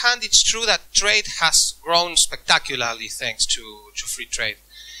other hand, it's true that trade has grown spectacularly thanks to free trade.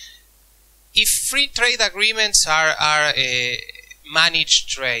 If free trade agreements are managed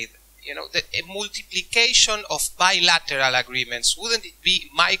trade, you know, a multiplication of bilateral agreements, wouldn't it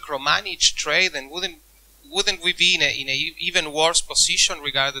be micromanaged trade, and wouldn't we be in a even worse position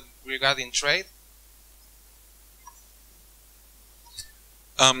regarding trade?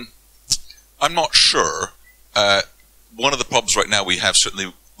 I'm not sure. One of the problems right now we have,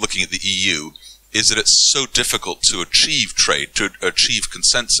 certainly looking at the EU, is that it's so difficult to achieve trade, to achieve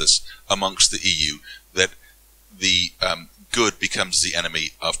consensus amongst the EU, that the good becomes the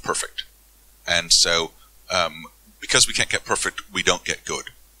enemy of perfect. And so, because we can't get perfect, we don't get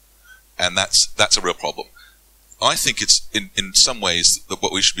good. And that's a real problem. I think it's, in some ways, that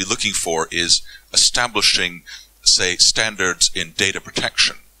what we should be looking for is establishing, say, standards in data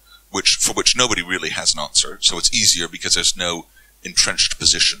protection, for which nobody really has an answer. So it's easier because there's no entrenched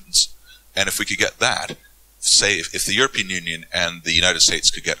positions. And if we could get that, say, if the European Union and the United States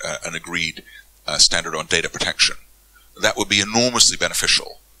could get an agreed standard on data protection, that would be enormously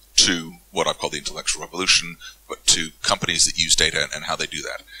beneficial to what I've called the intellectual revolution, but to companies that use data and how they do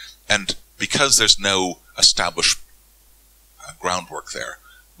that. And because there's no established groundwork there,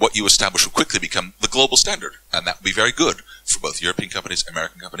 what you establish will quickly become the global standard, and that would be very good for both European companies,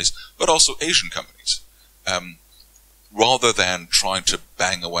 American companies, but also Asian companies. Rather than trying to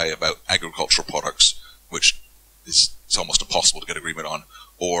bang away about agricultural products, which it's almost impossible to get agreement on,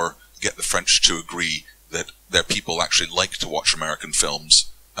 or get the French to agree that their people actually like to watch American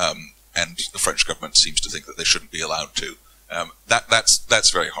films, and the French government seems to think that they shouldn't be allowed to. That's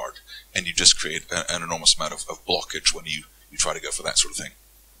very hard, and you just create an enormous amount of blockage when you try to go for that sort of thing.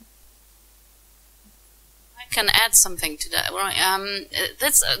 I can add something to that. Right?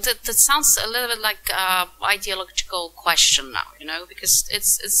 That sounds a little bit like an ideological question now, you know, because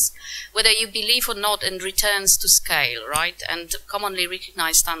it's whether you believe or not in returns to scale, right, and commonly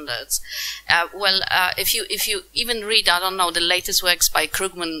recognized standards. If you even read, I don't know, the latest works by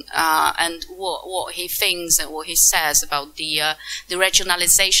Krugman and what he thinks and what he says about the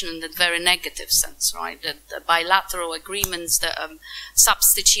regionalization in the very negative sense, right, the bilateral agreements that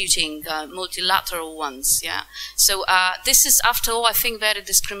substituting multilateral ones, yeah. So this is, after all, I think, very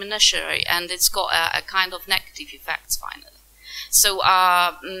discriminatory, and it's got a kind of negative effects finally. So,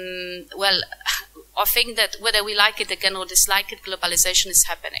 well, I think that whether we like it again or dislike it, globalization is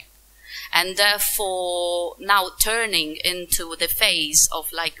happening. And therefore, now turning into the phase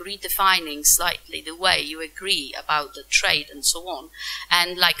of like redefining slightly the way you agree about the trade and so on,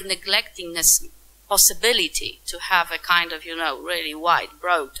 and like neglecting this possibility to have a kind of, you know, really wide,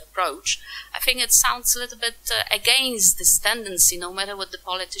 broad approach, I think it sounds a little bit against this tendency, no matter what the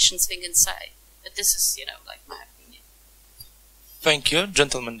politicians think and say. But this is, you know, like my opinion. Thank you,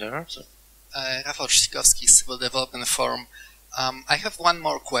 gentleman there. So. Rafał Trzaskowski, Civil Development Forum. I have one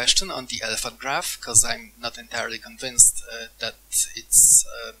more question on the elephant graph, because I'm not entirely convinced that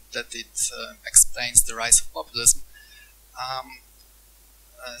it explains the rise of populism.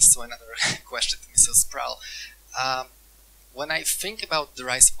 So another question to Mrs. Sproule. When I think about the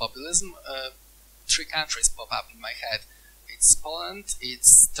rise of populism, three countries pop up in my head. It's Poland,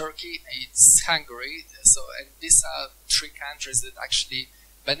 it's Turkey, it's Hungary. So, and these are three countries that actually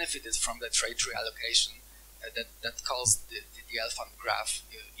benefited from the trade reallocation that caused the elephant graph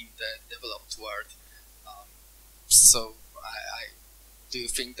in the developed world. So I do you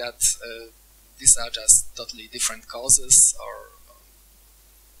think that these are just totally different causes, or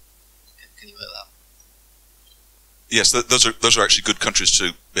can you elaborate? Yes, those are actually good countries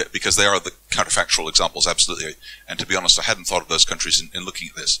to, because they are the counterfactual examples, absolutely. And to be honest, I hadn't thought of those countries in looking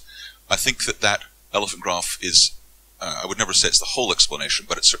at this. I think that elephant graph is, I would never say it's the whole explanation,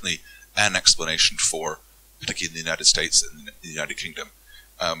 but it's certainly an explanation for, particularly in the United States and the United Kingdom.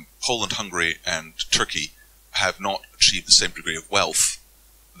 Poland, Hungary, and Turkey have not achieved the same degree of wealth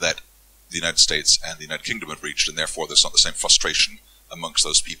that the United States and the United Kingdom have reached, and therefore there's not the same frustration amongst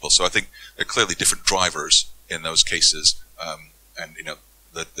those people. So I think there are clearly different drivers in those cases. And, you know,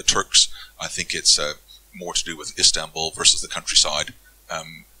 the Turks, I think it's more to do with Istanbul versus the countryside.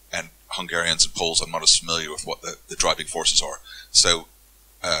 And Hungarians and Poles, I'm not as familiar with what the driving forces are. So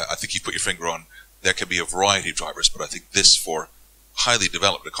I think you put your finger on, there can be a variety of drivers, but I think this, for highly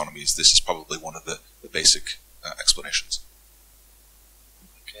developed economies, this is probably one of the basic explanations.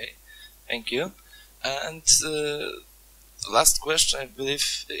 Okay, thank you. And last question, I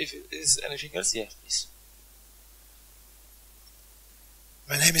believe, if is anything else? Yeah, please.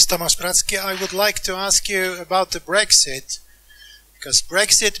 My name is Tomasz Pracki. I would like to ask you about the Brexit, because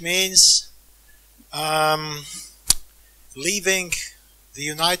Brexit means leaving the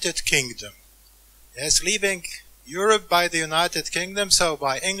United Kingdom. Yes, leaving Europe by the United Kingdom, so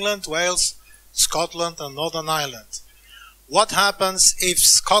by England, Wales, Scotland and Northern Ireland. What happens if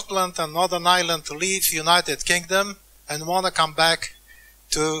Scotland and Northern Ireland leave United Kingdom and want to come back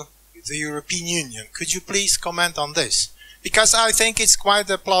to the European Union? Could you please comment on this? Because I think it's quite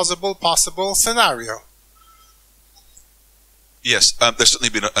a plausible, possible scenario. Yes, there's certainly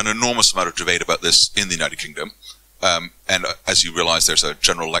been an enormous amount of debate about this in the United Kingdom. And as you realize, there's a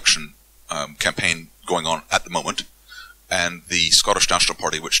general election campaign going on at the moment. And the Scottish National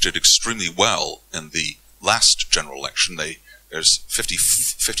Party, which did extremely well in the last general election, there's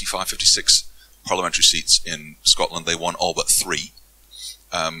 55, 56 parliamentary seats in Scotland. They won all but 3.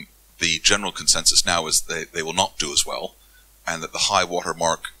 The general consensus now is they will not do as well, and that the high water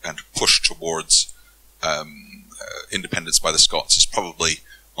mark and push towards independence by the Scots is probably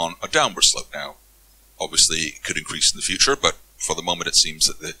on a downward slope now. Obviously, it could increase in the future, but for the moment it seems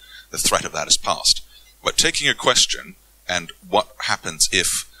that the threat of that is past. But taking your question, and what happens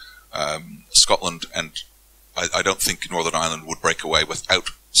if Scotland, and I don't think Northern Ireland would break away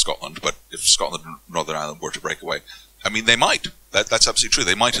without Scotland, but if Scotland and Northern Ireland were to break away, I mean, they might. That's absolutely true.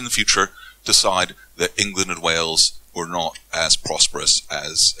 They might in the future decide that England and Wales were not as prosperous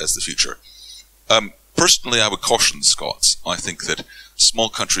as the future. Personally, I would caution the Scots. I think that small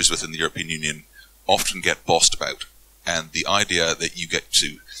countries within the European Union often get bossed about, and the idea that you get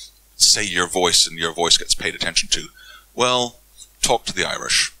to say your voice and your voice gets paid attention to? Well, talk to the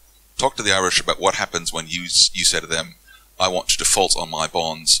Irish. Talk to the Irish about what happens when you say to them, I want to default on my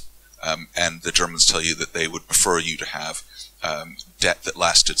bonds, and the Germans tell you that they would prefer you to have debt that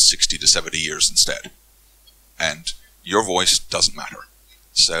lasted 60 to 70 years instead. And your voice doesn't matter.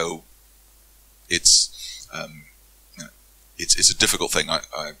 So it's a difficult thing.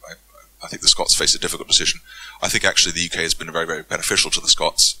 I think the Scots face a difficult decision. I think actually the UK has been very, very beneficial to the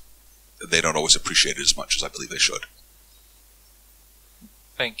Scots. They don't always appreciate it as much as I believe they should.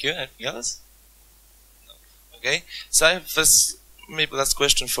 Thank you. Anything else? No. Okay. So I have this maybe last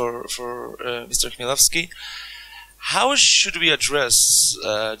question for Mr. Chmielowski. How should we address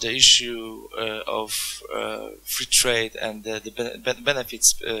the issue of free trade and the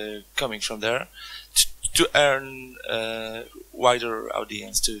benefits coming from there to earn wider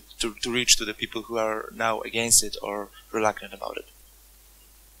audience, to reach to the people who are now against it or reluctant about it?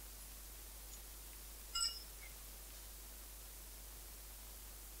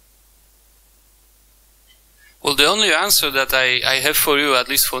 Well, the only answer that I have for you, at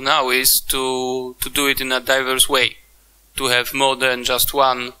least for now, is to do it in a diverse way. To have more than just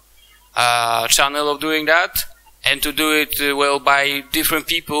one channel of doing that, and to do it, well, by different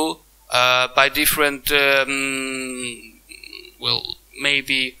people, by different, well,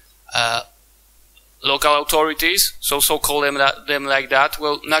 maybe local authorities, so call them like that,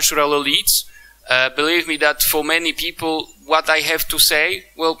 well, natural elites. Believe me that for many people, what I have to say,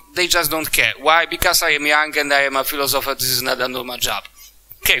 well, they just don't care. Why? Because I am young and I am a philosopher, this is not a normal job.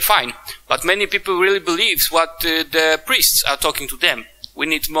 Okay, fine. But many people really believe what the priests are talking to them. We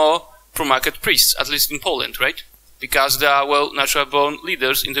need more pro-market priests, at least in Poland, right? Because they are, well, natural-born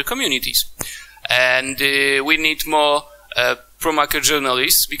leaders in their communities. And we need more pro-market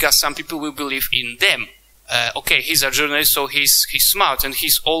journalists, because some people will believe in them. Okay, he's a journalist, so he's smart, and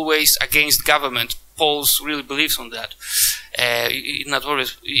he's always against government. Poles really believes on that. It not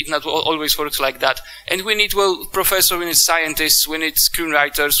always works like that. And we need, well, professors, we need scientists, we need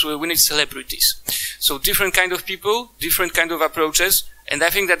screenwriters, we need celebrities. So different kind of people, different kind of approaches, and I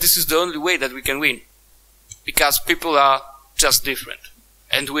think that this is the only way that we can win. Because people are just different.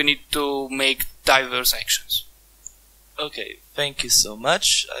 And we need to make diverse actions. Okay, thank you so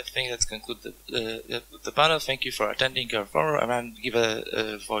much. I think that concludes the panel. Thank you for attending our forum, and I'll give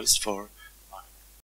a voice for